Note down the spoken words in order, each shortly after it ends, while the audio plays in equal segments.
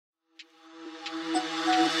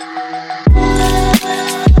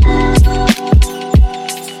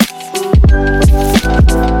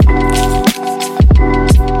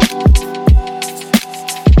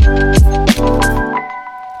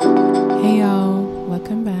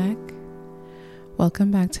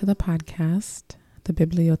Welcome back to the podcast, the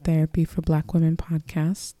Bibliotherapy for Black Women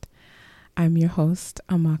podcast. I'm your host,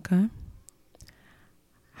 Amaka.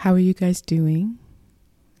 How are you guys doing?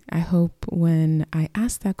 I hope when I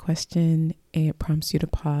ask that question, it prompts you to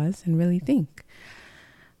pause and really think,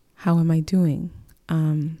 how am I doing?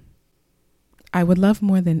 I would love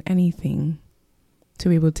more than anything to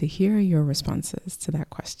be able to hear your responses to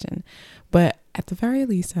that question. But at the very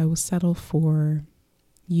least, I will settle for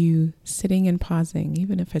you sitting and pausing,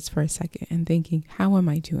 even if it's for a second, and thinking, how am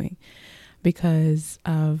I doing? Because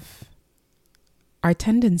of our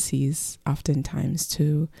tendencies oftentimes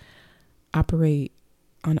to operate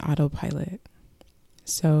on autopilot.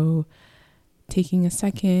 So taking a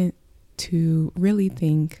second to really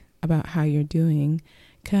think about how you're doing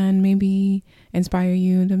can maybe inspire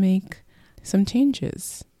you to make some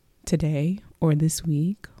changes today or this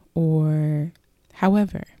week or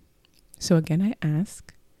however. So again, I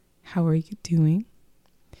ask, how are you doing?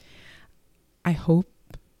 I hope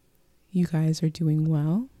you guys are doing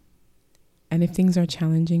well. And if things are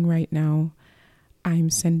challenging right now, I'm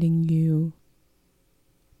sending you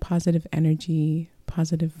positive energy,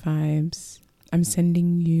 positive vibes. I'm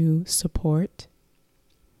sending you support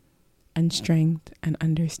and strength and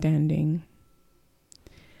understanding.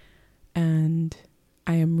 And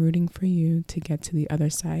I am rooting for you to get to the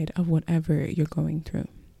other side of whatever you're going through.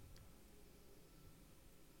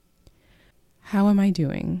 How am I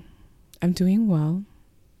doing? I'm doing well.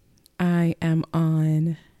 I am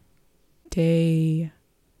on day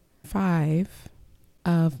 5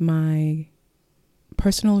 of my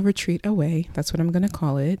personal retreat away. That's what I'm going to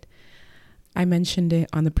call it. I mentioned it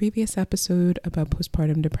on the previous episode about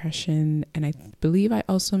postpartum depression, and I believe I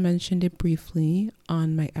also mentioned it briefly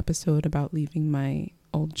on my episode about leaving my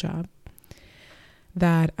old job,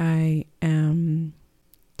 that I am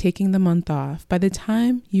taking the month off. By the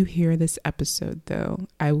time you hear this episode, though,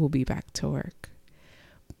 I will be back to work.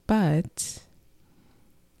 But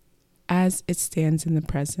as it stands in the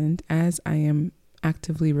present, as I am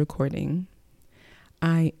actively recording,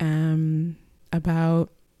 I am about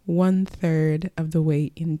 1/3 of the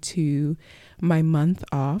way into my month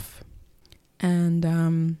off.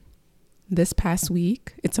 And this past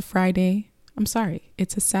week, it's a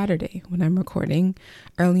Saturday when I'm recording,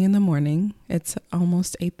 early in the morning. It's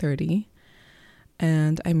almost 8:30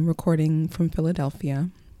 and I'm recording from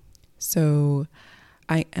Philadelphia. So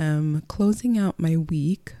I am closing out my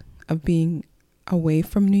week of being away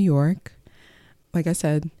from New York. Like I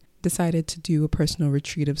said, decided to do a personal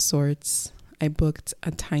retreat of sorts. I booked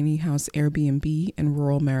a tiny house Airbnb in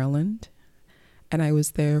rural Maryland, and I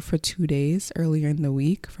was there for 2 days earlier in the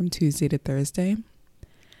week from Tuesday to Thursday.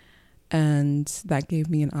 And that gave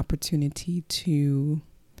me an opportunity to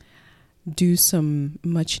do some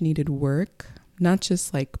much needed work, not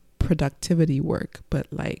just like productivity work,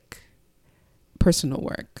 but like personal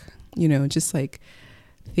work, just like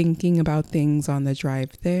thinking about things on the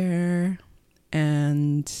drive there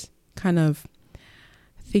and kind of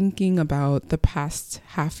thinking about the past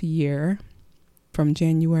half year from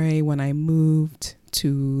January when I moved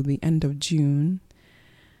to the end of June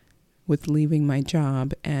with leaving my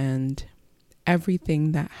job, and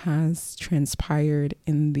everything that has transpired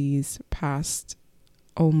in these past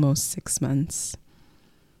almost 6 months.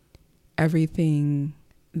 Everything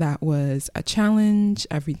that was a challenge,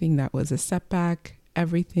 everything that was a setback,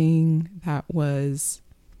 everything that was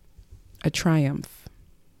a triumph.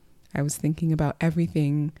 I was thinking about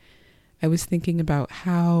everything. I was thinking about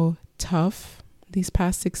how tough these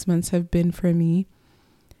past 6 months have been for me,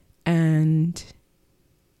 and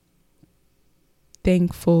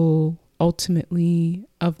thankful ultimately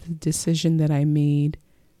of the decision that I made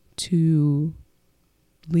to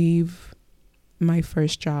leave my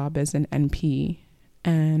first job as an NP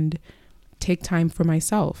and take time for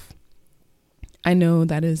myself. I know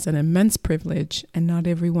that is an immense privilege and not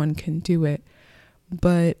everyone can do it,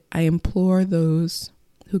 but I implore those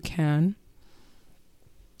who can.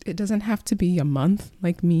 It doesn't have to be a month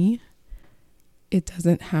like me. It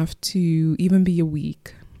doesn't have to even be a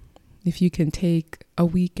week. If you can take a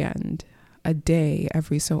weekend, a day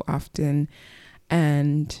every so often,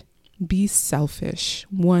 and be selfish,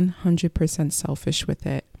 100% selfish with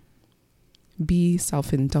it. Be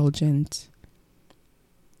self-indulgent.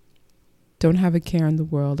 Don't have a care in the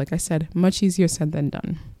world. Like I said, much easier said than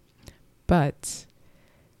done. But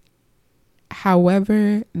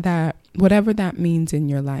whatever that means in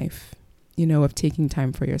your life, of taking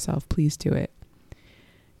time for yourself, please do it.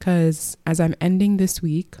 Because as I'm ending this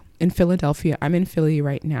week in Philadelphia, I'm in Philly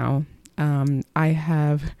right now. I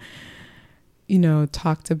have,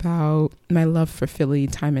 talked about my love for Philly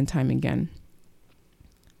time and time again.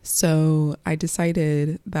 So I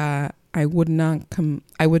decided that I would not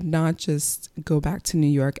just go back to New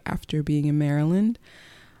York after being in Maryland.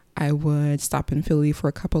 I would stop in Philly for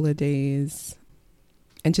a couple of days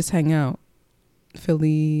and just hang out.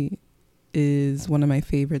 Philly is one of my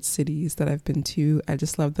favorite cities that I've been to. I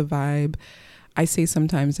just love the vibe. I say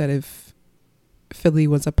sometimes that if Philly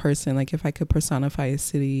was a person, like if I could personify a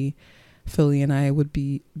city, Philly and I would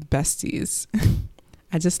be besties.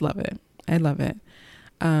 I just love it. I love it.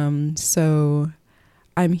 So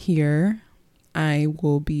I'm here. I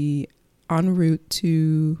will be en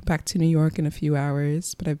route back to New York in a few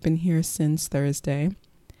hours, but I've been here since Thursday.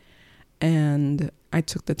 And I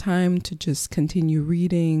took the time to just continue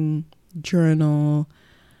reading, journal.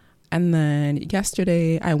 And then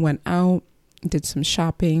yesterday I went out, did some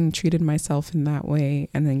shopping, treated myself in that way,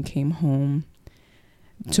 and then came home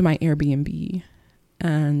to my Airbnb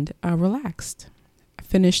and relaxed. I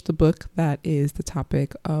finished the book that is the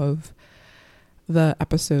topic of the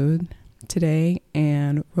episode today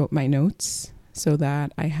and wrote my notes so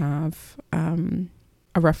that I have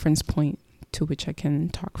a reference point to which I can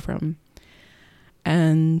talk from.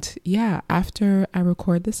 And yeah, after I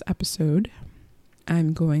record this episode,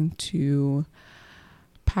 I'm going to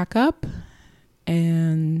pack up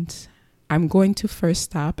and I'm going to first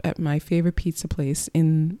stop at my favorite pizza place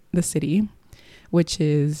in the city, which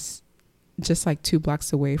is just like 2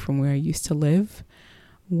 blocks away from where I used to live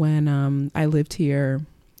when I lived here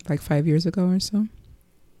like 5 years ago or so.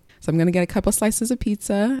 So I'm going to get a couple slices of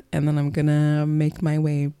pizza and then I'm going to make my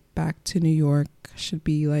way back to New York. Should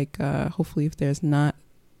be like, hopefully if there's not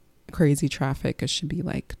crazy traffic, it should be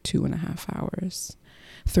like 2.5 hours,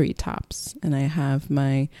 3 tops. And I have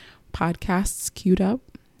my podcasts queued up.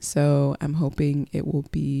 So I'm hoping it will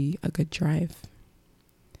be a good drive.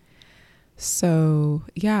 So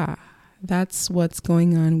yeah, that's what's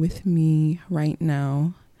going on with me right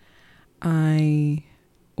now. I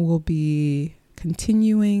will be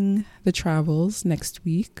continuing the travels next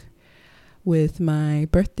week with my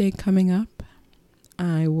birthday coming up.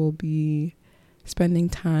 I will be spending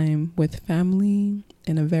time with family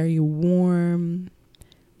in a very warm,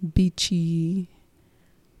 beachy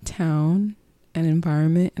town and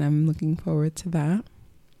environment, and I'm looking forward to that.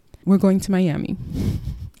 We're going to Miami.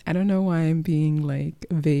 I don't know why I'm being like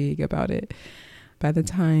vague about it. By the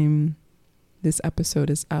time this episode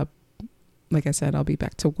is up, like I said, I'll be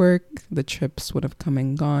back to work. The trips would have come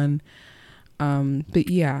and gone. But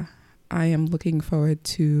yeah, I am looking forward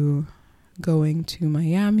to going to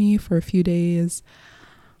Miami for a few days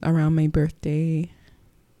around my birthday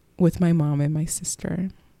with my mom and my sister.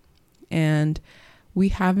 And we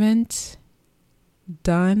haven't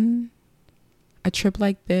done a trip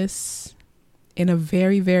like this in a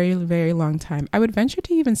very, very, very long time. I would venture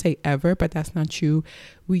to even say ever, but that's not true.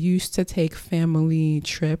 We used to take family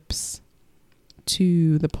trips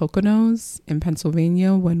to the Poconos in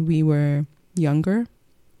Pennsylvania when we were younger.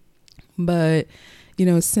 But, you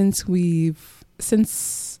know, since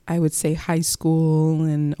I would say high school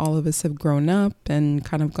and all of us have grown up and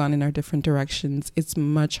kind of gone in our different directions, it's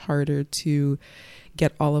much harder to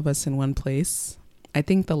get all of us in one place. I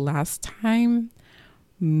think the last time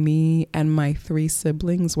me and my 3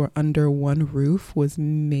 siblings were under one roof was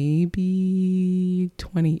maybe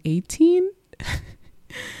 2018.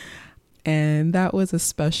 And that was a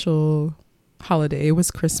special holiday. It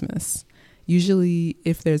was Christmas. Usually,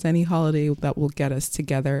 if there's any holiday that will get us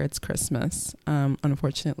together, it's Christmas.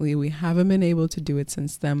 Unfortunately, we haven't been able to do it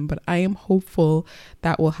since then, but I am hopeful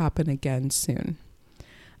that will happen again soon.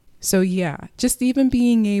 So yeah, just even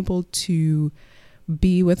being able to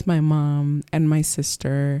be with my mom and my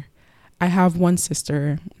sister. I have one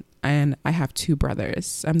sister and I have 2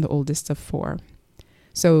 brothers. I'm the oldest of 4.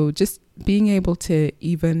 So just being able to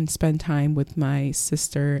even spend time with my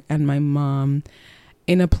sister and my mom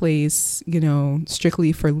in a place, you know,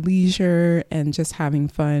 strictly for leisure and just having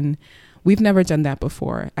fun. We've never done that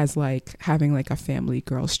before as like having like a family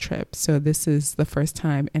girls trip. So this is the first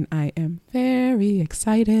time and I am very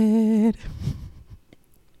excited.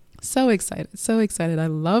 So excited. So excited. I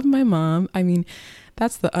love my mom. I mean,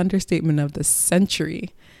 that's the understatement of the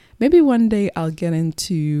century. Maybe one day I'll get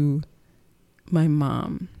into my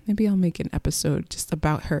mom. Maybe I'll make an episode just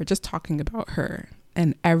about her, just talking about her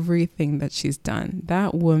and everything that she's done.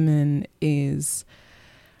 That woman is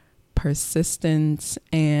persistent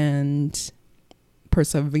and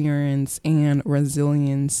perseverance and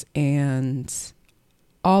resilience and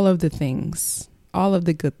all of the things, all of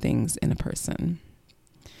the good things in a person.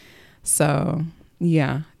 So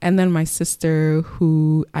yeah. And then my sister,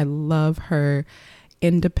 who I love her,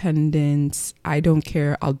 independent. I don't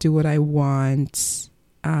care. I'll do what I want.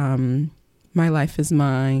 my life is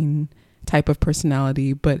mine type of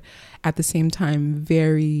personality, but at the same time,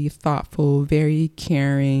 very thoughtful, very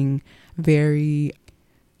caring, very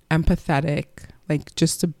empathetic, like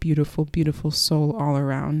just a beautiful, beautiful soul all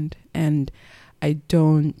around. And I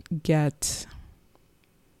don't get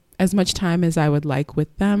as much time as I would like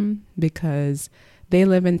with them because they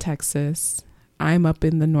live in Texas. I'm up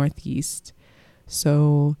in the Northeast.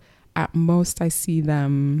 So at most I see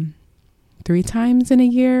them 3 times in a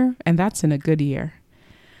year, and that's in a good year.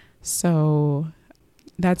 So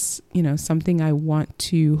that's, something I want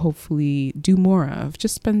to hopefully do more of.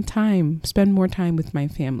 Just spend more time with my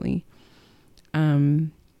family.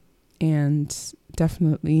 And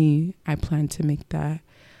definitely I plan to make that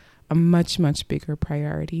a much, much bigger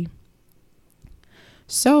priority.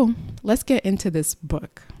 So let's get into this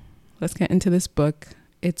book.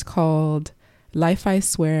 It's called Life I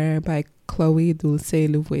Swear by Chloe Dulce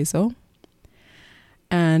Louvouezo.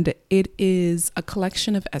 And it is a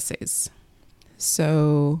collection of essays.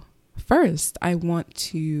 So first, I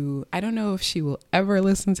don't know if she will ever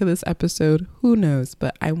listen to this episode, who knows,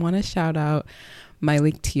 but I want to shout out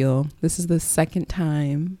Mylik Teal. This is the second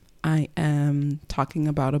time I am talking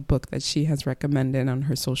about a book that she has recommended on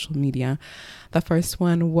her social media. The first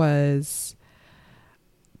one was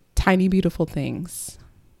Tiny Beautiful Things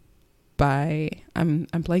by, I'm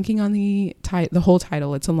blanking on the whole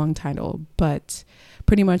title. It's a long title, but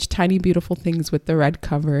pretty much Tiny Beautiful Things with the red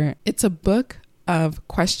cover. It's a book of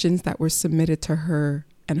questions that were submitted to her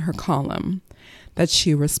in her column that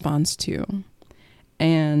she responds to.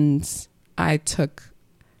 And I took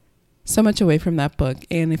so much away from that book.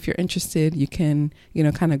 And if you're interested, you can,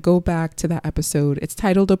 kind of go back to that episode. It's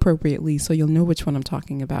titled appropriately, so you'll know which one I'm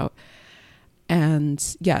talking about.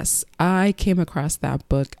 And yes, I came across that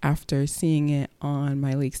book after seeing it on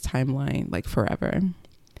Mylik's timeline, like forever.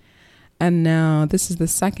 And now this is the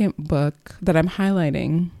second book that I'm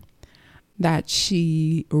highlighting that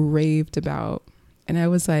she raved about. And I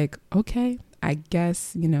was like, okay, I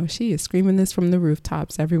guess, she is screaming this from the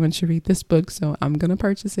rooftops. Everyone should read this book. So I'm going to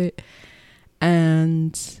purchase it.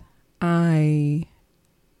 And I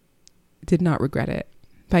did not regret it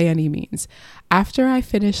by any means. After I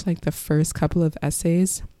finished like the first couple of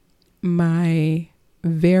essays, my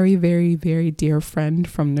very, very, very dear friend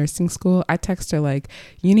from nursing school, I texted her like,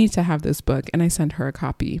 you need to have this book. And I sent her a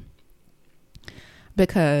copy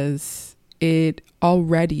because it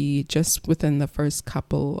already, just within the first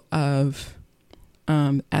couple of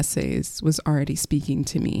essays, was already speaking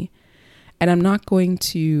to me. And I'm not going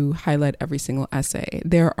to highlight every single essay.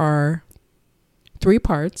 There are 3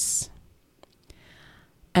 parts,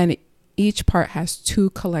 and each part has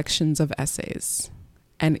 2 collections of essays.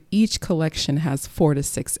 And each collection has 4 to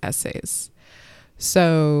 6 essays.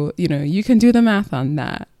 So, you can do the math on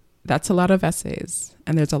that. That's a lot of essays.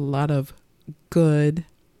 And there's a lot of good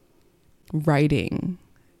writing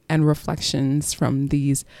and reflections from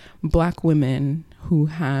these Black women who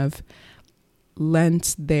have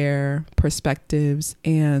lent their perspectives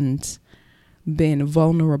and been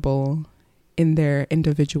vulnerable in their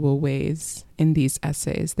individual ways in these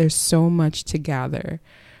essays. There's so much to gather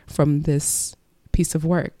from this piece of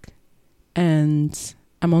work, and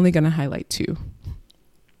I'm only going to highlight 2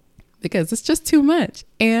 because it's just too much,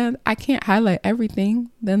 and I can't highlight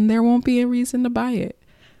everything. Then there won't be a reason to buy it.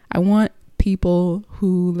 I want people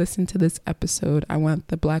who listen to this episode, I want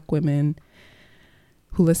the Black women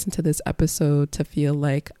who listen to this episode to feel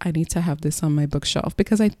like I need to have this on my bookshelf,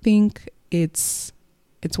 because I think it's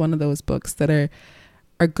one of those books that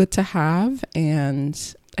are good to have.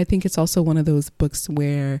 And I think it's also one of those books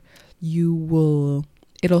where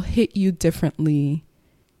it'll hit you differently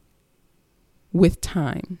with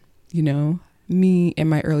time. Me in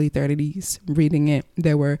my early 30s reading it,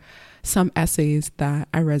 there were some essays that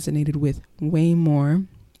I resonated with way more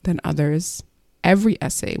than others. Every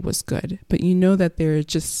essay was good, but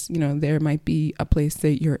that there might be a place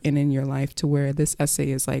that you're in your life to where this essay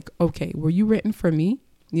is like, okay, were you written for me?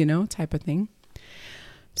 Type of thing.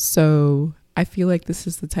 So I feel like this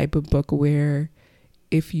is the type of book where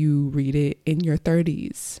if you read it in your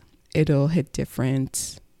 30s, it'll hit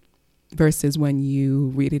different versus when you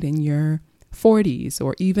read it in your 40s,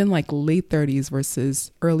 or even like late 30s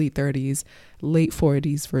versus early 30s, late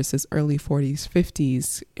 40s versus early 40s,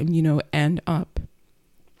 50s, and up.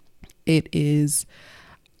 It is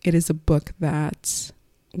a book that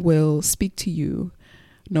will speak to you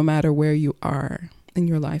no matter where you are in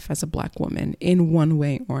your life as a Black woman in one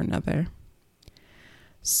way or another.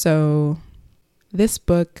 So this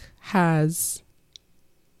book has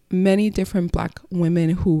many different Black women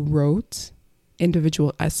who wrote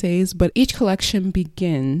individual essays, but each collection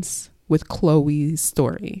begins with Chloe's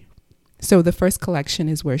story. So the first collection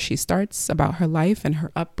is where she starts about her life and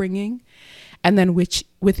her upbringing. And then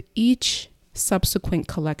with each subsequent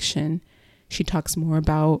collection, she talks more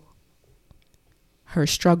about her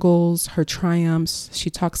struggles, her triumphs. She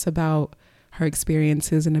talks about her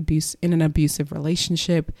experiences in an abusive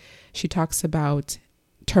relationship. She talks about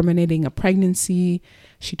terminating a pregnancy.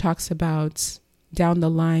 She talks about down the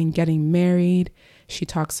line getting married. She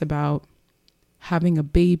talks about having a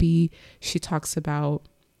baby. She talks about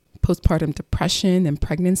postpartum depression and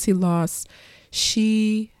pregnancy loss.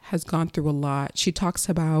 She has gone through a lot. She talks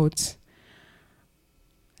about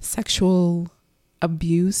sexual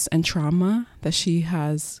abuse and trauma that she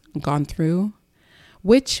has gone through,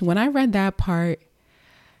 which when I read that part,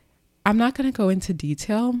 I'm not going to go into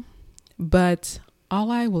detail, but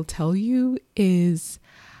all I will tell you is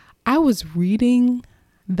I was reading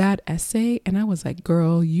that essay and I was like,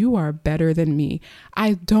 girl, you are better than me.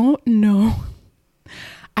 I don't know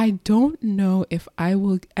if I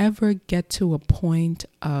will ever get to a point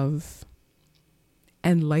of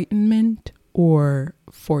enlightenment or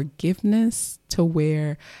forgiveness to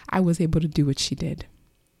where I was able to do what she did.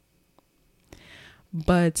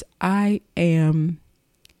 But I am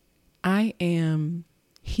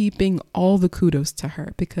heaping all the kudos to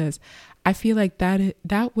her because I feel like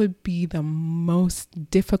that would be the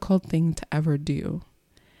most difficult thing to ever do.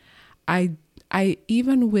 I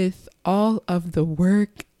even with all of the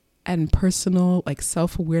work and personal like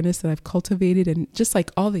self-awareness that I've cultivated and just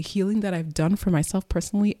like all the healing that I've done for myself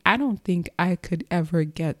personally, I don't think I could ever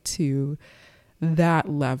get to that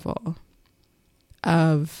level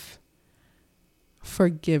of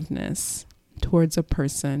forgiveness towards a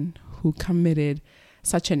person who committed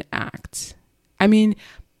such an act. I mean,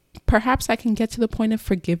 perhaps I can get to the point of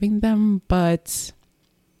forgiving them, but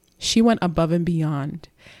she went above and beyond.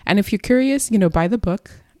 And if you're curious, buy the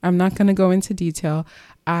book. I'm not going to go into detail.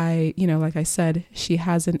 Like I said, she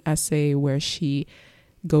has an essay where she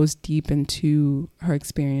goes deep into her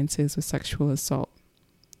experiences with sexual assault.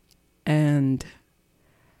 And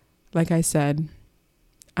like I said,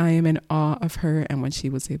 I am in awe of her and what she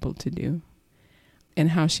was able to do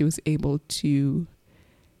and how she was able to,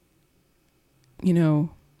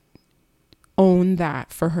 own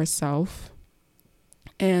that for herself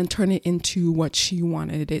and turn it into what she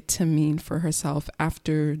wanted it to mean for herself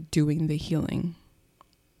after doing the healing.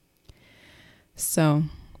 So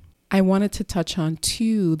I wanted to touch on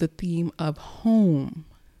too the theme of home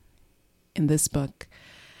in this book.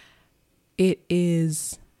 It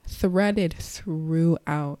is threaded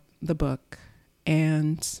throughout the book,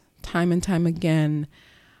 and time again,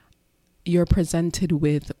 you're presented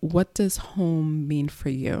with, what does home mean for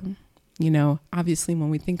you? Obviously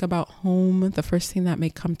when we think about home, the first thing that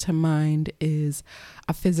may come to mind is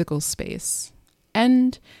a physical space.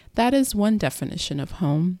 And that is one definition of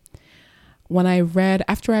home.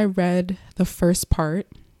 After I read the first part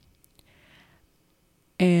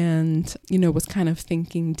and, was kind of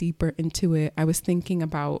thinking deeper into it, I was thinking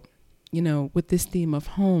about, with this theme of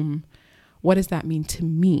home, what does that mean to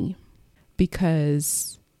me?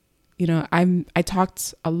 Because, I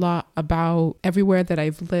talked a lot about everywhere that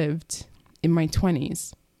I've lived in my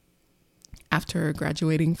 20s. After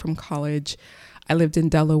graduating from college, I lived in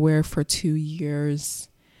Delaware for 2 years,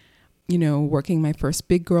 working my first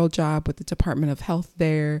big girl job with the Department of Health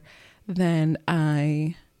there. Then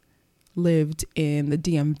I lived in the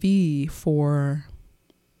DMV for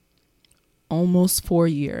almost 4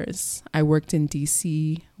 years. I worked in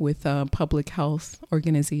DC with a public health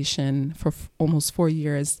organization for almost 4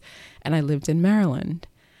 years, and I lived in Maryland.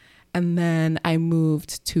 And then I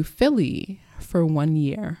moved to Philly for 1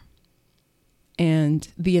 year. And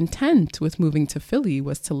the intent with moving to Philly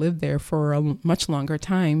was to live there for a much longer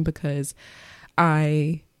time because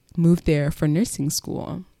I moved there for nursing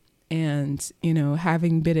school. And,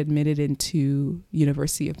 having been admitted into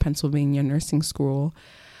University of Pennsylvania nursing school,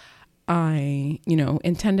 I,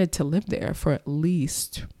 intended to live there for at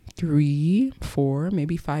least 3, 4,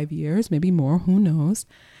 maybe 5 years, maybe more, who knows.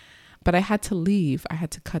 But I had to leave. I had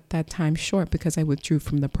to cut that time short because I withdrew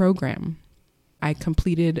from the program. I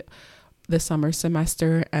completed the summer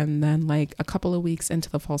semester, and then like a couple of weeks into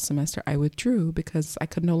the fall semester, I withdrew because I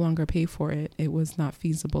could no longer pay for it. It was not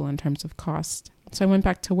feasible in terms of cost. So I went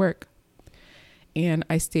back to work, and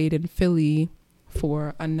I stayed in Philly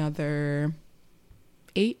for another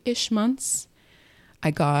 8-ish months. I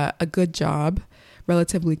got a good job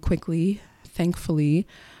relatively quickly, thankfully,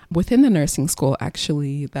 within the nursing school,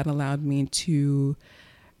 actually, that allowed me to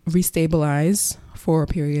restabilize for a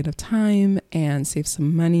period of time and save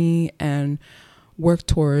some money and work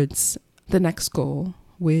towards the next goal,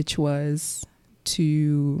 which was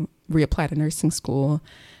to reapply to nursing school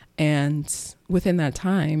And within that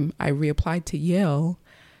time, I reapplied to Yale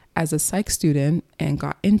as a psych student and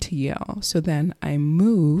got into Yale. So then I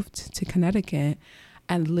moved to Connecticut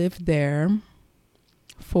and lived there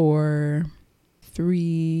for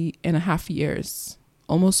 3.5 years,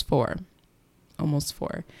 almost four.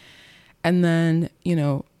 And then,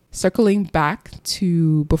 circling back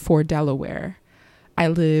to before Delaware, I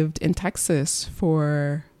lived in Texas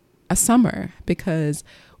for a summer because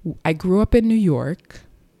I grew up in New York.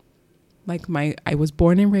 I was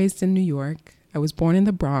born and raised in New York. I was born in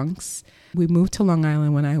the Bronx. We moved to Long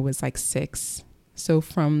Island when I was 6. So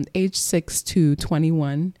from age 6 to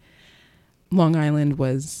 21, Long Island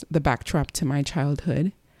was the backdrop to my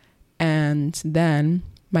childhood. And then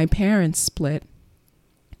my parents split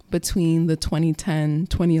between the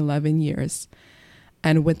 2010-2011 years.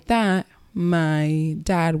 And with that, my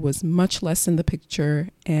dad was much less in the picture,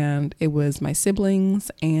 and it was my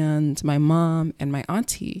siblings and my mom and my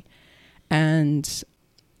auntie. And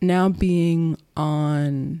now being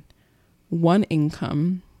on one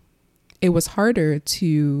income, it was harder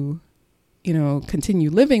to, continue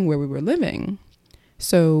living where we were living.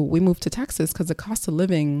 So we moved to Texas because the cost of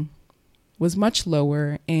living was much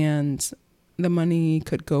lower and the money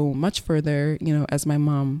could go much further, with my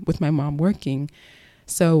mom working.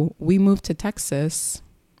 So we moved to Texas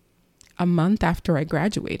a month after I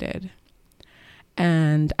graduated.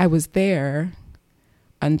 And I was there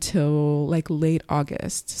until late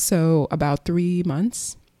August. So about 3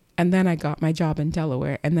 months. And then I got my job in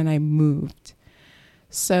Delaware and then I moved.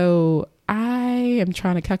 So I am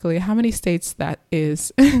trying to calculate how many states that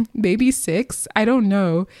is. Maybe 6. I don't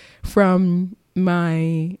know. From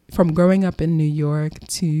growing up in New York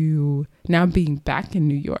to now being back in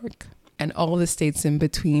New York and all the states in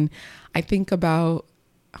between. I think about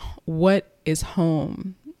what is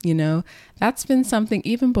home. That's been something,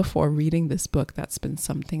 even before reading this book, that's been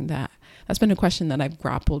a question that I've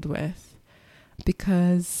grappled with,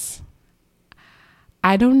 because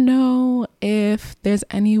I don't know if there's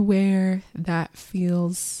anywhere that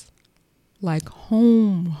feels like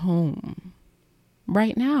home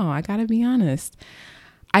right now. I gotta be honest.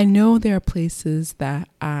 I know there are places that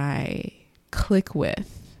I click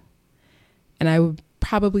with, and I would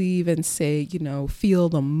probably even say, feel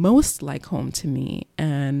the most like home to me.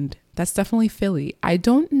 And that's definitely Philly. I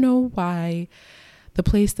don't know why the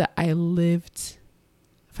place that I lived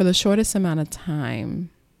for the shortest amount of time,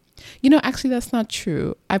 actually that's not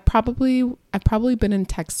true. I've probably been in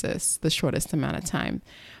Texas the shortest amount of time,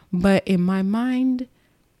 but in my mind,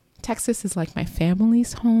 Texas is like my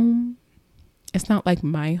family's home. It's not like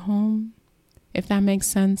my home, if that makes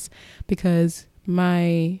sense, because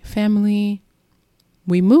my family,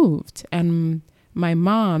 we moved, and my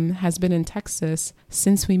mom has been in Texas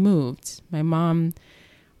since we moved. My mom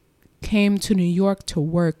came to New York to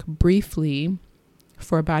work briefly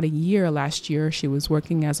for about a year last year. She was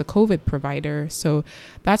working as a COVID provider. So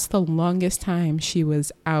that's the longest time she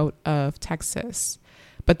was out of Texas.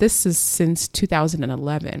 But this is since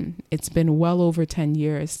 2011. It's been well over 10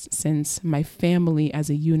 years since my family as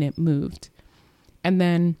a unit moved. And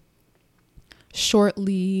then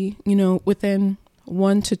shortly, within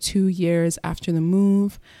 1 to 2 years after the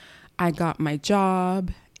move, I got my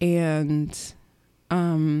job, and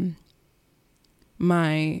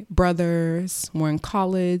my brothers were in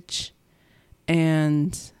college,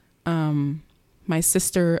 and my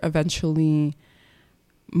sister eventually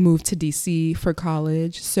moved to DC for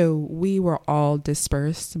college. So we were all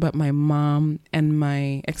dispersed, but my mom and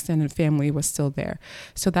my extended family was still there.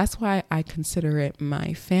 So that's why I consider it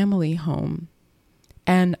my family home.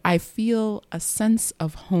 And I feel a sense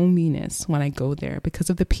of hominess when I go there because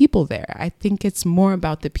of the people there. I think it's more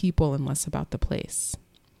about the people and less about the place.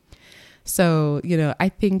 So, I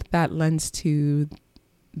think that lends to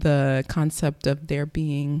the concept of there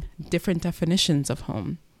being different definitions of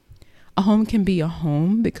home. A home can be a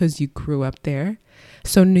home because you grew up there.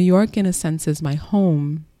 So New York, in a sense, is my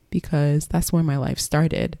home because that's where my life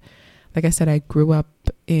started. Like I said, I grew up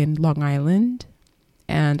in Long Island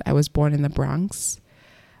and I was born in the Bronx.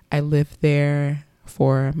 I lived there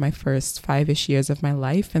for my first 5-ish years of my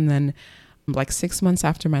life. And then 6 months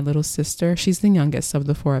after my little sister, she's the youngest of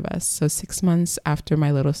the 4 of us. So 6 months after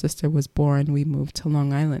my little sister was born, we moved to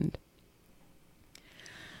Long Island.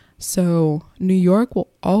 So New York will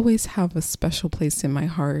always have a special place in my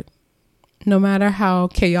heart, no matter how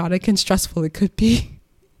chaotic and stressful it could be.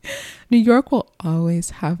 New York will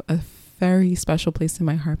always have a very special place in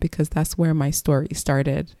my heart because that's where my story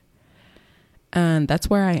started. And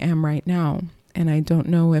that's where I am right now. And I don't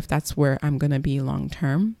know if that's where I'm going to be long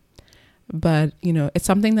term. But, it's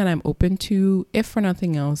something that I'm open to, if for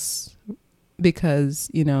nothing else, because,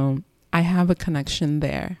 I have a connection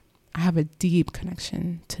there. I have a deep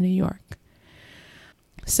connection to New York.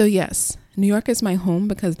 So yes, New York is my home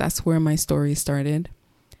because that's where my story started.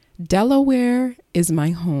 Delaware is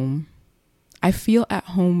my home. I feel at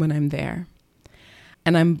home when I'm there.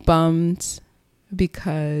 And I'm bummed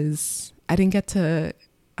because I didn't get to,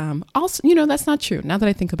 also, that's not true. Now that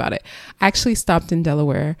I think about it, I actually stopped in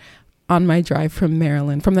Delaware on my drive from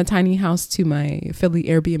Maryland, from the tiny house to my Philly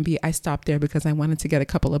Airbnb. I stopped there because I wanted to get a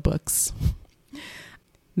couple of books.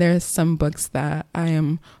 There's some books that I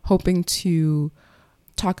am hoping to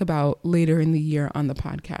talk about later in the year on the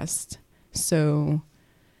podcast. So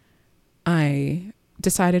I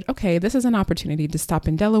decided, okay, this is an opportunity to stop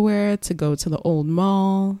in Delaware, to go to the old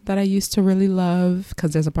mall that I used to really love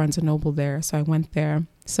because there's a Barnes & Noble there. So I went there.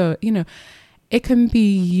 So, it can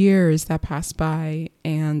be years that pass by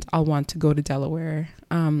and I'll want to go to Delaware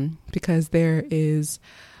because there is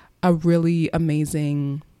a really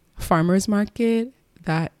amazing farmers market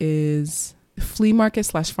that is flea market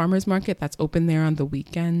 / farmers market that's open there on the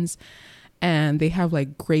weekends. And they have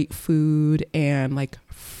like great food and like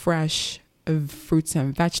fresh fruits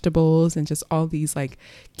and vegetables and just all these like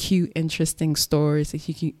cute, interesting stores that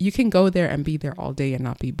you can go there and be there all day and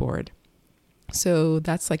not be bored. So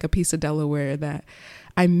that's like a piece of Delaware that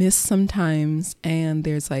I miss sometimes. And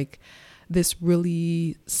there's like this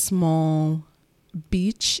really small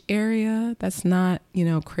beach area that's not,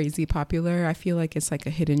 crazy popular. I feel like it's like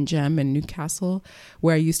a hidden gem in Newcastle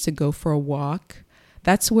where I used to go for a walk.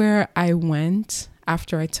 That's where I went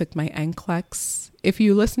after I took my NCLEX. If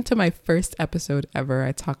you listen to my first episode ever,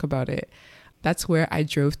 I talk about it. That's where I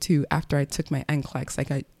drove to after I took my NCLEX.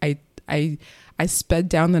 Like I sped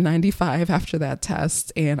down the 95 after that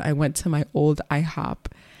test and I went to my old IHOP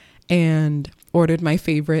and ordered my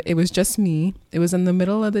favorite. It was just me. It was in the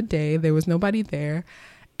middle of the day. There was nobody there.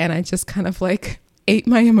 And I just kind of like ate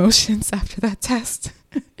my emotions after that test.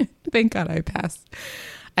 Thank God I passed.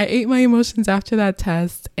 I ate my emotions after that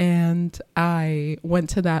test and I went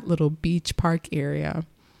to that little beach park area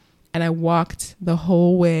and I walked the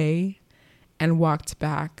whole way and walked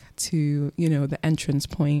back to, the entrance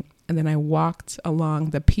point. And then I walked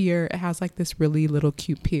along the pier. It has like this really little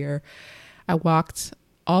cute pier. I walked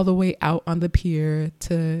all the way out on the pier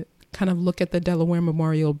to kind of look at the Delaware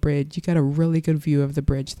Memorial Bridge. You got a really good view of the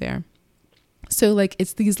bridge there. So like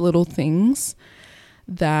it's these little things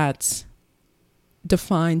that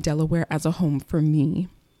define Delaware as a home for me.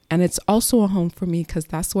 And it's also a home for me because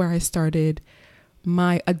that's where I started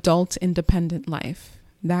my adult independent life.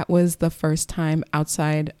 That was the first time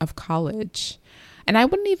outside of college. And I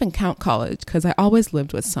wouldn't even count college because I always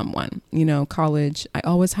lived with someone. College, I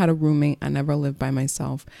always had a roommate. I never lived by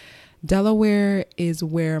myself. Delaware is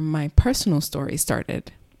where my personal story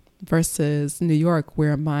started versus New York,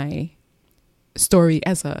 where my story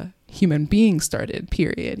as a human being started,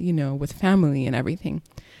 period, with family and everything.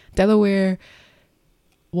 Delaware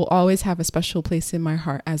will always have a special place in my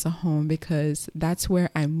heart as a home because that's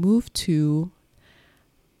where I moved to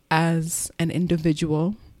as an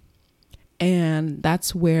individual. And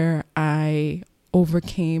that's where I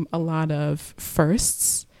overcame a lot of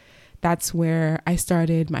firsts. That's where I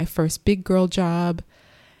started my first big girl job.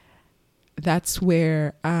 That's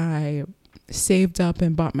where I saved up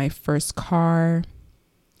and bought my first car.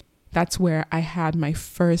 That's where I had my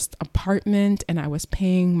first apartment and I was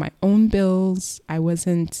paying my own bills. I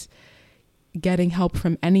wasn't getting help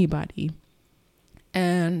from anybody.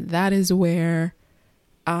 And that is where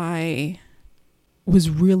I was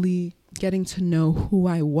really getting to know who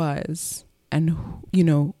I was and,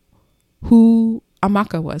 who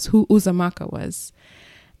Amaka was, who Uzamaka was.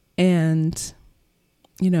 And,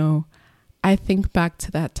 I think back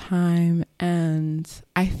to that time and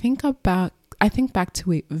I think back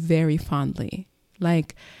to it very fondly.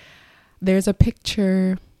 Like there's a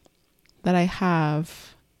picture that I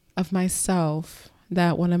have of myself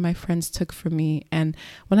that one of my friends took for me. And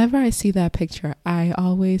whenever I see that picture, I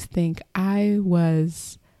always think I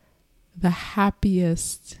was the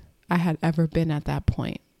happiest I had ever been at that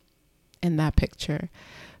point in that picture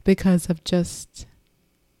because of just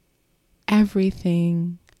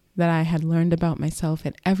everything that I had learned about myself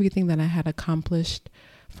and everything that I had accomplished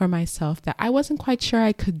for myself that I wasn't quite sure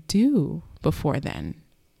I could do before then.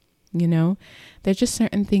 There's just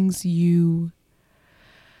certain things you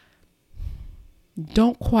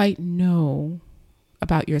don't quite know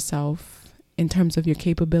about yourself in terms of your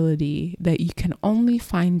capability that you can only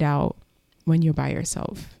find out when you're by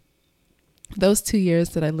yourself. Those 2 years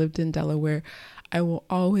that I lived in Delaware, I will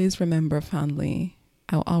always remember fondly.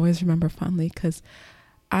 I'll always remember fondly because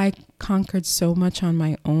I conquered so much on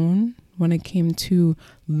my own when it came to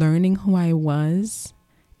learning who I was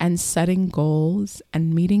and setting goals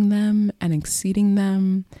and meeting them and exceeding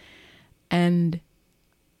them and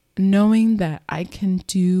knowing that I can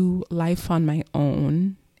do life on my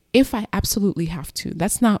own if I absolutely have to.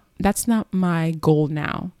 That's not my goal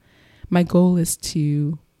now. My goal is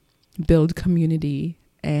to build community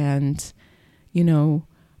and,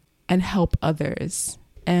 and help others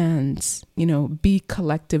and,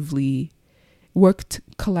 collectively,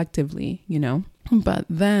 But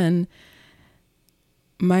then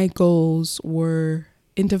my goals were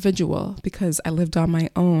individual because I lived on my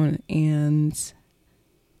own and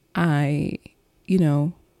I,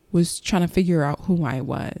 was trying to figure out who I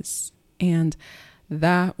was. And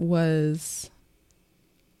that was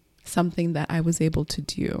something that I was able to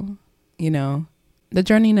do, The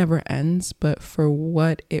journey never ends, but for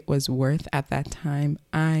what it was worth at that time,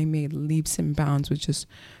 I made leaps and bounds with just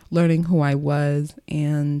learning who I was.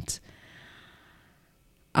 And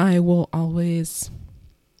I will always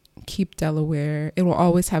keep Delaware. It will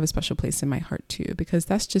always have a special place in my heart too, because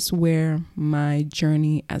that's just where my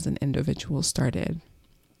journey as an individual started.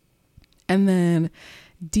 And then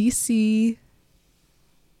DC,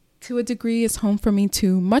 to a degree, is home for me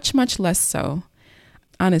too. Much, much less so.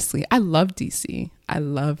 Honestly, I love DC. I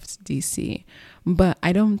loved DC, but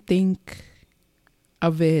I don't think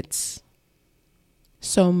of it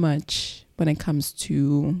so much when it comes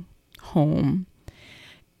to home.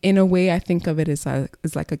 In a way, I think of it as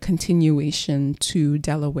like a continuation to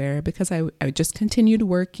Delaware because I just continued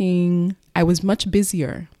working. I was much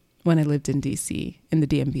busier when I lived in DC, in the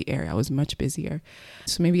DMV area. I was much busier.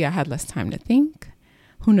 So maybe I had less time to think.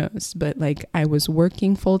 Who knows? But I was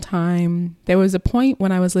working full time. There was a point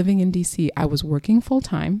when I was living in DC, I was working full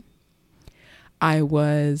time. I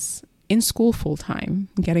was in school full time,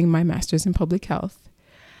 getting my master's in public health.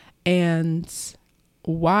 And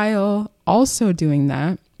while also doing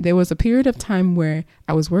that, there was a period of time where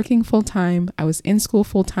I was working full time. I was in school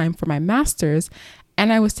full time for my master's,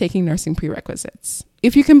 and I was taking nursing prerequisites.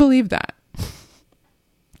 If you can believe that.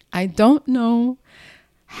 I don't know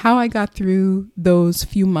how I got through those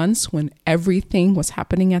few months when everything was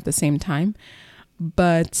happening at the same time,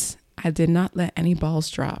 but I did not let any balls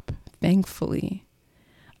drop, thankfully.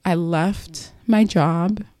 I left my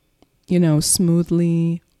job,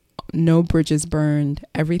 smoothly, no bridges burned,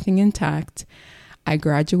 everything intact. I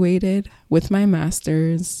graduated with my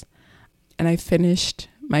master's and I finished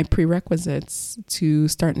my prerequisites to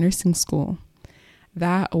start nursing school.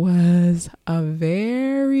 That was a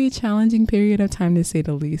very challenging period of time, to say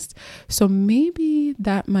the least. So maybe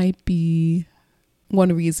that might be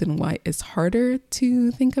one reason why it's harder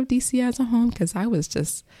to think of DC as a home, because I was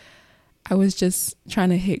just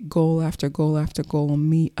trying to hit goal after goal after goal,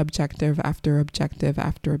 meet objective after objective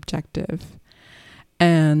after objective.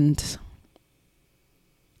 And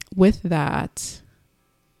with that,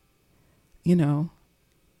 the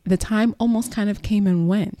time almost kind of came and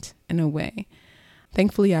went in a way.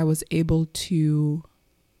 Thankfully, I was able to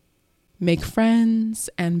make friends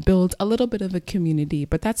and build a little bit of a community,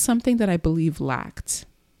 but that's something that I believe lacked.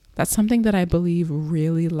 That's something that I believe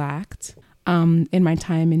really lacked in my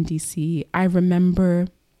time in DC. I remember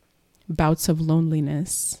bouts of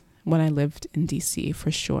loneliness when I lived in DC,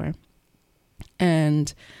 for sure.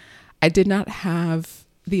 And I did not have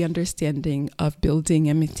the understanding of building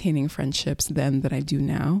and maintaining friendships then that I do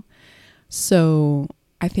now. So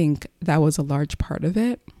I think that was a large part of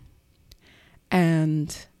it.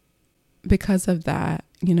 And because of that,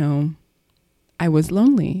 I was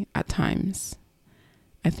lonely at times.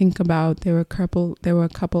 I think about there were a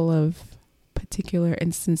couple of particular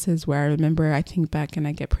instances where I remember, I think back and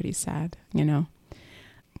I get pretty sad,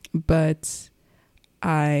 But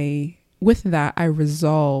with that, I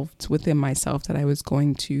resolved within myself that I was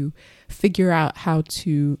going to figure out how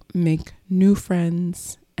to make new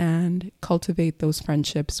friends and cultivate those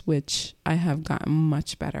friendships, which I have gotten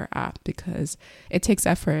much better at because it takes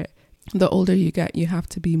effort. The older you get, you have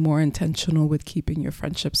to be more intentional with keeping your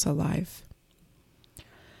friendships alive.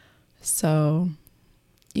 So,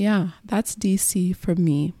 yeah, that's DC for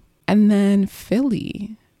me. And then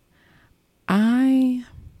Philly. I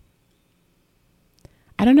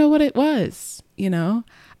don't know what it was,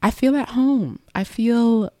 I feel at home. I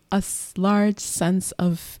feel a large sense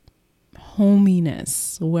of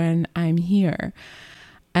hominess when I'm here.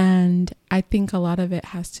 And I think a lot of it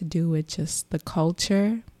has to do with just the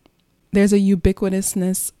culture. There's a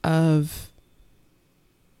ubiquitousness of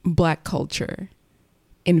Black culture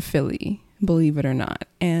in Philly, believe it or not.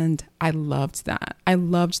 And I loved that. I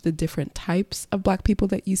loved the different types of Black people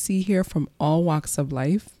that you see here from all walks of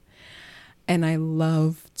life. And I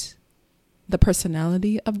loved the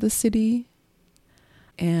personality of the city.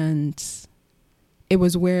 And it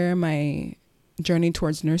was where my journey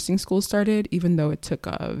towards nursing school started, even though it took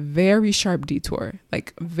a very sharp detour,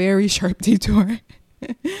 like very sharp detour.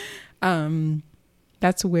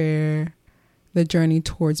 That's where the journey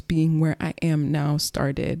towards being where I am now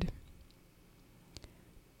started.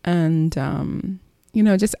 And,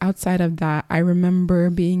 just outside of that, I remember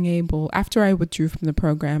being able, after I withdrew from the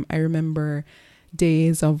program, I remember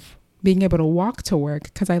days of being able to walk to work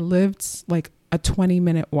because I lived like a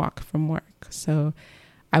 20-minute walk from work. So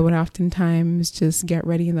I would oftentimes just get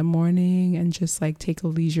ready in the morning and just like take a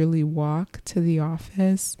leisurely walk to the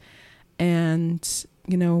office. And,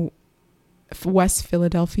 West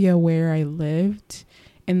Philadelphia, where I lived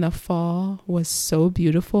in the fall, was so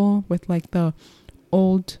beautiful with like the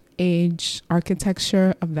old age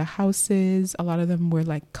architecture of the houses. A lot of them were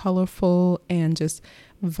like colorful and just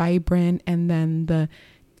vibrant. And then the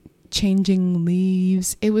changing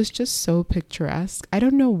leaves. It was just so picturesque. I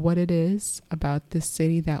don't know what it is about this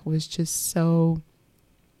city that was just so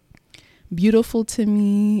beautiful to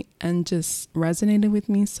me and just resonated with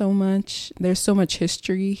me so much. There's so much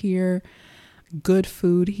history here, good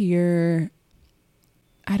food here.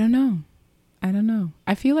 I don't know.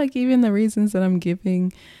 I feel like even the reasons that I'm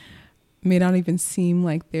giving may not even seem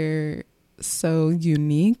like they're so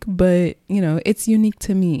unique, but it's unique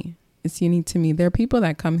to me. It's unique to me. There are people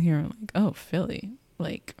that come here and like, oh, Philly,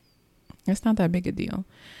 like, it's not that big a deal.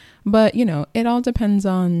 But, it all depends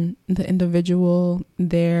on the individual,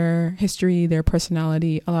 their history, their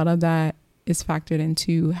personality. A lot of that is factored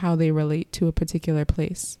into how they relate to a particular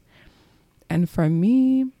place. And for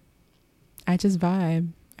me, I just vibe.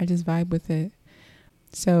 With it.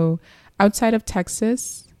 So outside of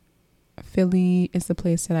Texas, Philly is the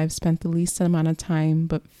place that I've spent the least amount of time,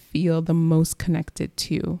 but feel the most connected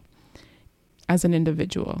to as an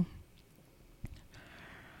individual.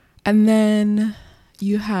 And then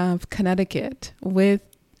you have Connecticut,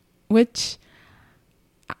 which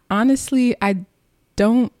honestly, I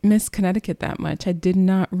don't miss Connecticut that much. I did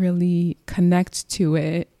not really connect to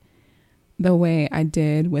it the way I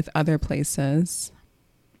did with other places.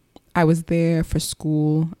 I was there for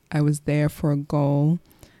school. I was there for a goal.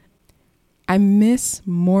 I miss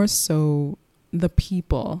more so the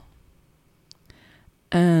people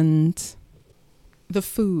and the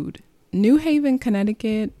food. New Haven,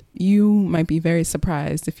 Connecticut, you might be very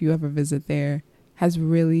surprised if you ever visit there, has a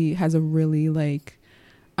really like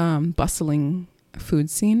bustling food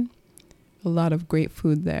scene. A lot of great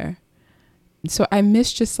food there. So I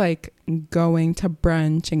miss just like going to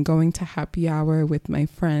brunch and going to happy hour with my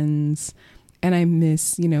friends. And I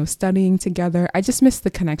miss, studying together. I just miss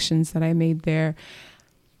the connections that I made there.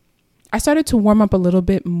 I started to warm up a little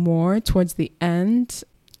bit more towards the end.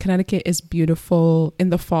 Connecticut is beautiful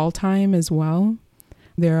in the fall time as well.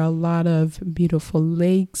 There are a lot of beautiful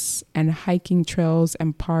lakes and hiking trails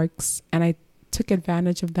and parks. And I took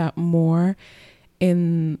advantage of that more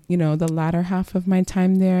in, the latter half of my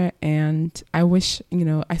time there. And I wish,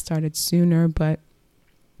 I started sooner, but,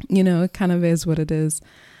 it kind of is what it is.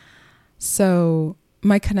 So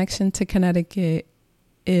my connection to Connecticut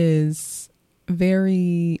is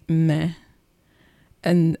very meh.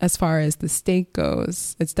 And as far as the state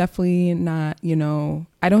goes, it's definitely not,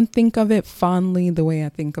 I don't think of it fondly the way I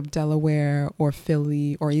think of Delaware or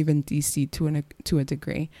Philly or even DC to a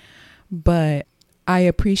degree. But I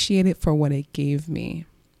appreciate it for what it gave me.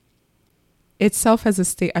 Itself as a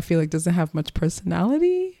state, I feel like doesn't have much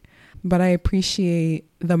personality, but I appreciate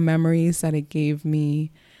the memories that it gave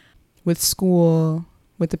me with school,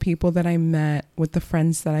 with the people that I met, with the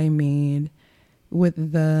friends that I made,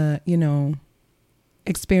 with the,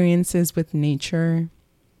 experiences with nature,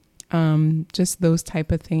 just those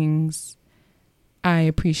type of things. I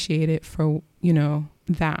appreciate it for,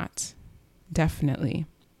 that, definitely.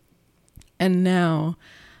 And now,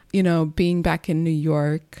 being back in New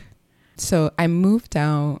York, so I moved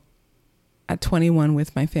out at 21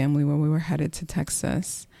 with my family when we were headed to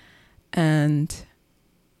Texas. And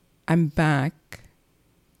I'm back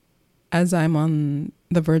as I'm on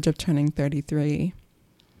the verge of turning 33.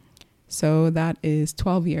 So that is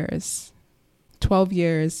 12 years. 12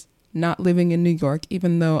 years not living in New York,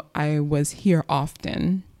 even though I was here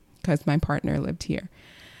often because my partner lived here.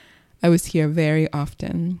 I was here very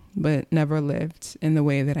often, but never lived in the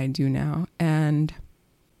way that I do now. And,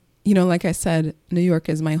 like I said, New York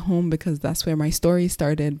is my home because that's where my story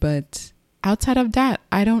started. But outside of that,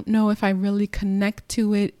 I don't know if I really connect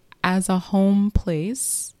to it as a home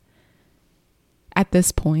place at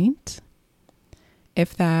this point,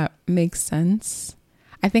 if that makes sense.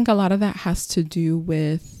 I think a lot of that has to do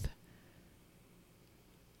with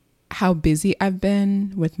how busy I've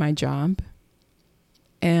been with my job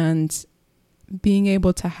and being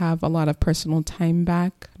able to have a lot of personal time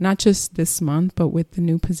back, not just this month, but with the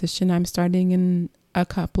new position I'm starting in a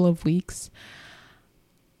couple of weeks,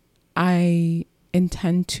 I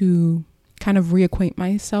intend to kind of reacquaint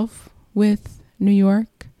myself with New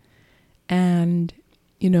York and,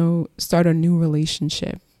 start a new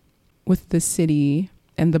relationship with the city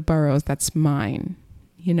and the boroughs that's mine,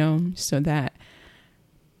 so that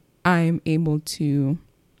I'm able to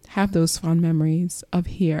have those fond memories of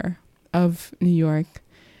New York,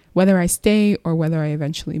 whether I stay or whether I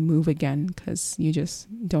eventually move again, because you just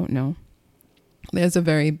don't know. There's a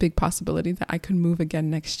very big possibility that I could move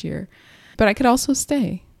again next year, but I could also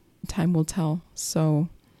stay. Time will tell. So,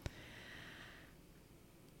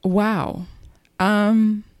 wow.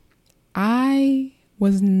 I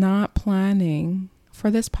was not planning for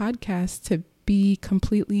this podcast to be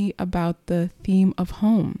completely about the theme of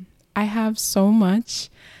home. I have so much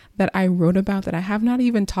that I wrote about that I have not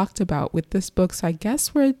even talked about with this book. So I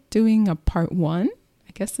guess we're doing a part one.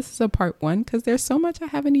 I guess this is a part one because there's so much I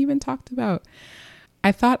haven't even talked about.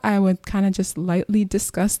 I thought I would kind of just lightly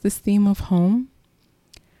discuss this theme of home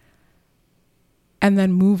and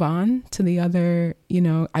then move on to the other.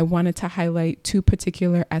 I wanted to highlight 2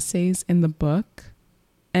 particular essays in the book,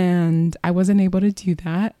 and I wasn't able to do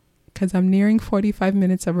that because I'm nearing 45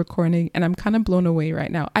 minutes of recording and I'm kind of blown away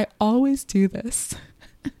right now. I always do this.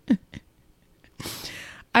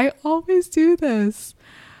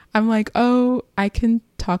 I'm like, oh, I can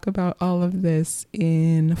talk about all of this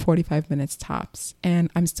in 45 minutes tops.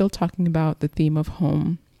 And I'm still talking about the theme of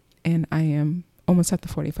home. And I am almost at the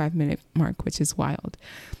 45-minute mark, which is wild.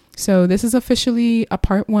 So this is officially a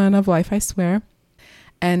part 1 of Life, I Swear.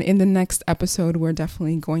 And in the next episode, we're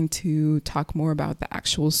definitely going to talk more about the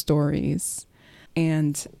actual stories.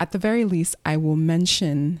 And at the very least, I will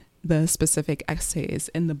mention the specific essays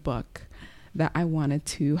in the book that I wanted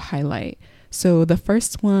to highlight. So the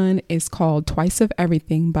first one is called Twice of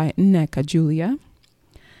Everything by Nneka Julia.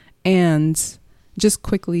 And just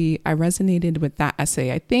quickly, I resonated with that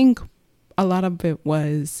essay. I think a lot of it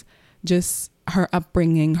was just her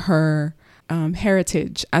upbringing, her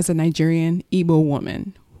heritage as a Nigerian Igbo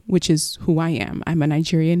woman, which is who I am. I'm a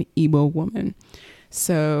Nigerian Igbo woman.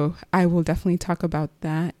 So I will definitely talk about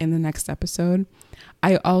that in the next episode.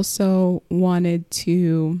 I also wanted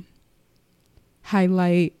to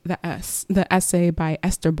highlight the essay by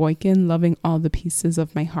Esther Boykin, Loving All the Pieces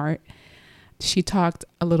of My Heart. She talked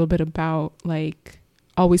a little bit about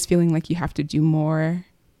always feeling like you have to do more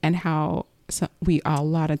and how we a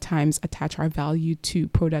lot of times attach our value to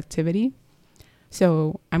productivity.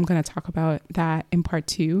 So I'm going to talk about that in part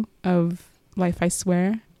 2 of Life, I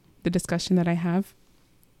Swear, the discussion that I have.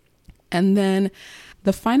 And then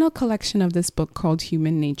the final collection of this book called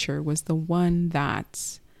Human Nature was the one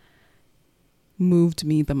that moved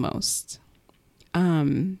me the most.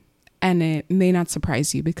 And it may not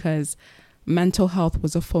surprise you because mental health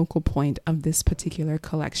was a focal point of this particular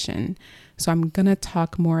collection. So I'm going to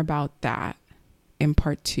talk more about that in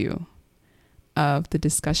part 2 of the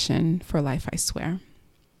discussion for Life, I Swear.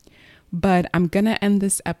 But I'm going to end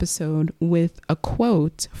this episode with a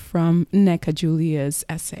quote from Nneka Julia's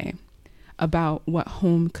essay about what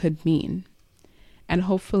home could mean. And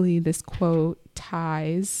hopefully this quote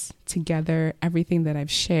ties together everything that I've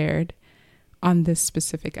shared on this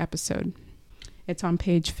specific episode. It's on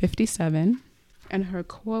page 57, and her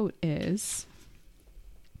quote is,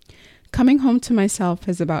 "Coming home to myself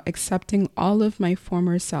is about accepting all of my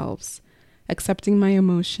former selves, accepting my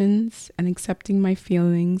emotions and accepting my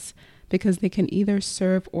feelings because they can either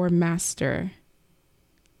serve or master.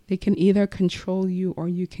 They can either control you or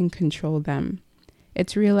you can control them.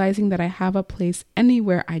 It's realizing that I have a place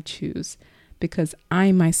anywhere I choose because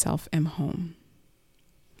I myself am home."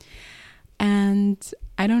 And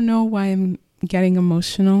I don't know why I'm getting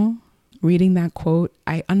emotional reading that quote.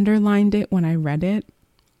 I underlined it when I read it,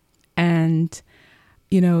 and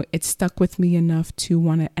it stuck with me enough to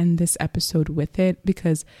want to end this episode with it,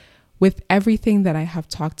 because with everything that I have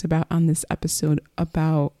talked about on this episode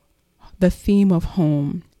about the theme of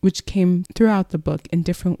home, which came throughout the book in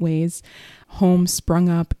different ways, home sprung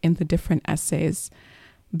up in the different essays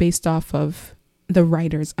based off of the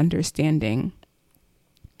writer's understanding,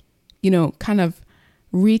 kind of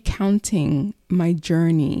recounting my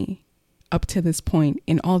journey up to this point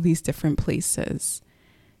in all these different places.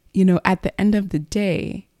 At the end of the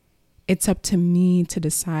day, it's up to me to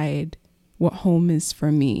decide what home is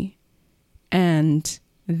for me. And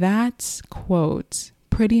that quote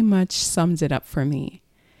pretty much sums it up for me.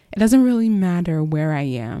 It doesn't really matter where I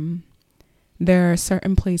am. There are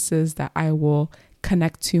certain places that I will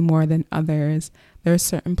connect to more than others. There are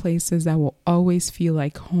certain places that will always feel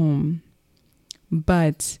like home.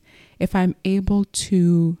 But if I'm able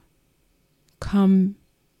to come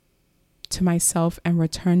to myself and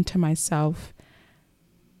return to myself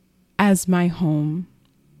as my home,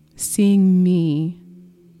 seeing me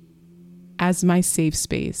as my safe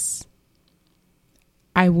space,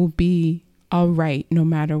 I will be all right no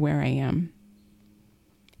matter where I am.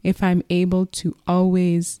 If I'm able to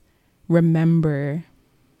always remember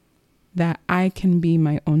that I can be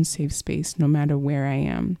my own safe space no matter where I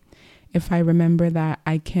am. If I remember that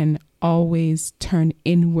I can always turn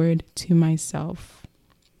inward to myself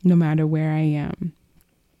no matter where I am,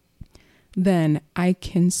 then I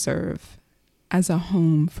can serve as a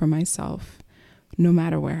home for myself no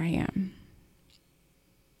matter where I am.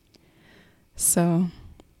 So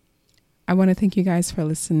I want to thank you guys for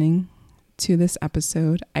listening to this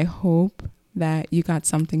episode. I hope that you got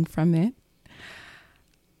something from it.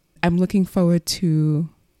 I'm looking forward to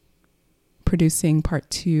producing part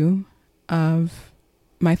 2 of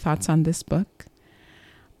my thoughts on this book.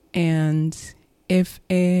 And if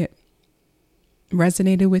it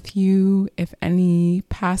resonated with you, if any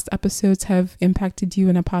past episodes have impacted you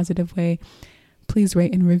in a positive way, please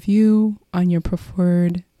rate and review on your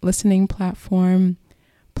preferred listening platform.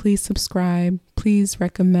 Please subscribe, please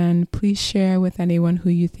recommend, please share with anyone who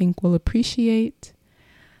you think will appreciate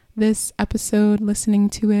this episode, listening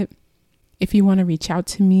to it. If you want to reach out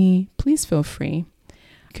to me, please feel free.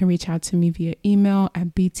 You can reach out to me via email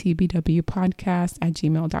at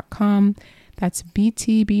btbwpodcast@gmail.com. That's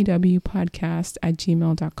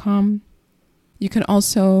btbwpodcast@gmail.com. You can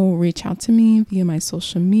also reach out to me via my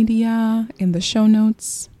social media in the show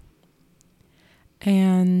notes.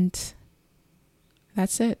 And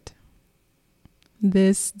that's it.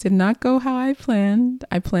 This did not go how I planned.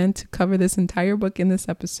 I planned to cover this entire book in this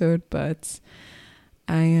episode, but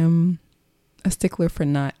I am a stickler for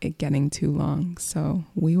not it getting too long. So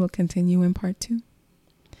we will continue in part 2.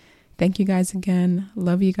 Thank you guys again.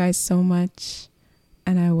 Love you guys so much.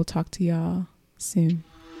 And I will talk to y'all soon.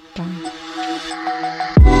 Bye.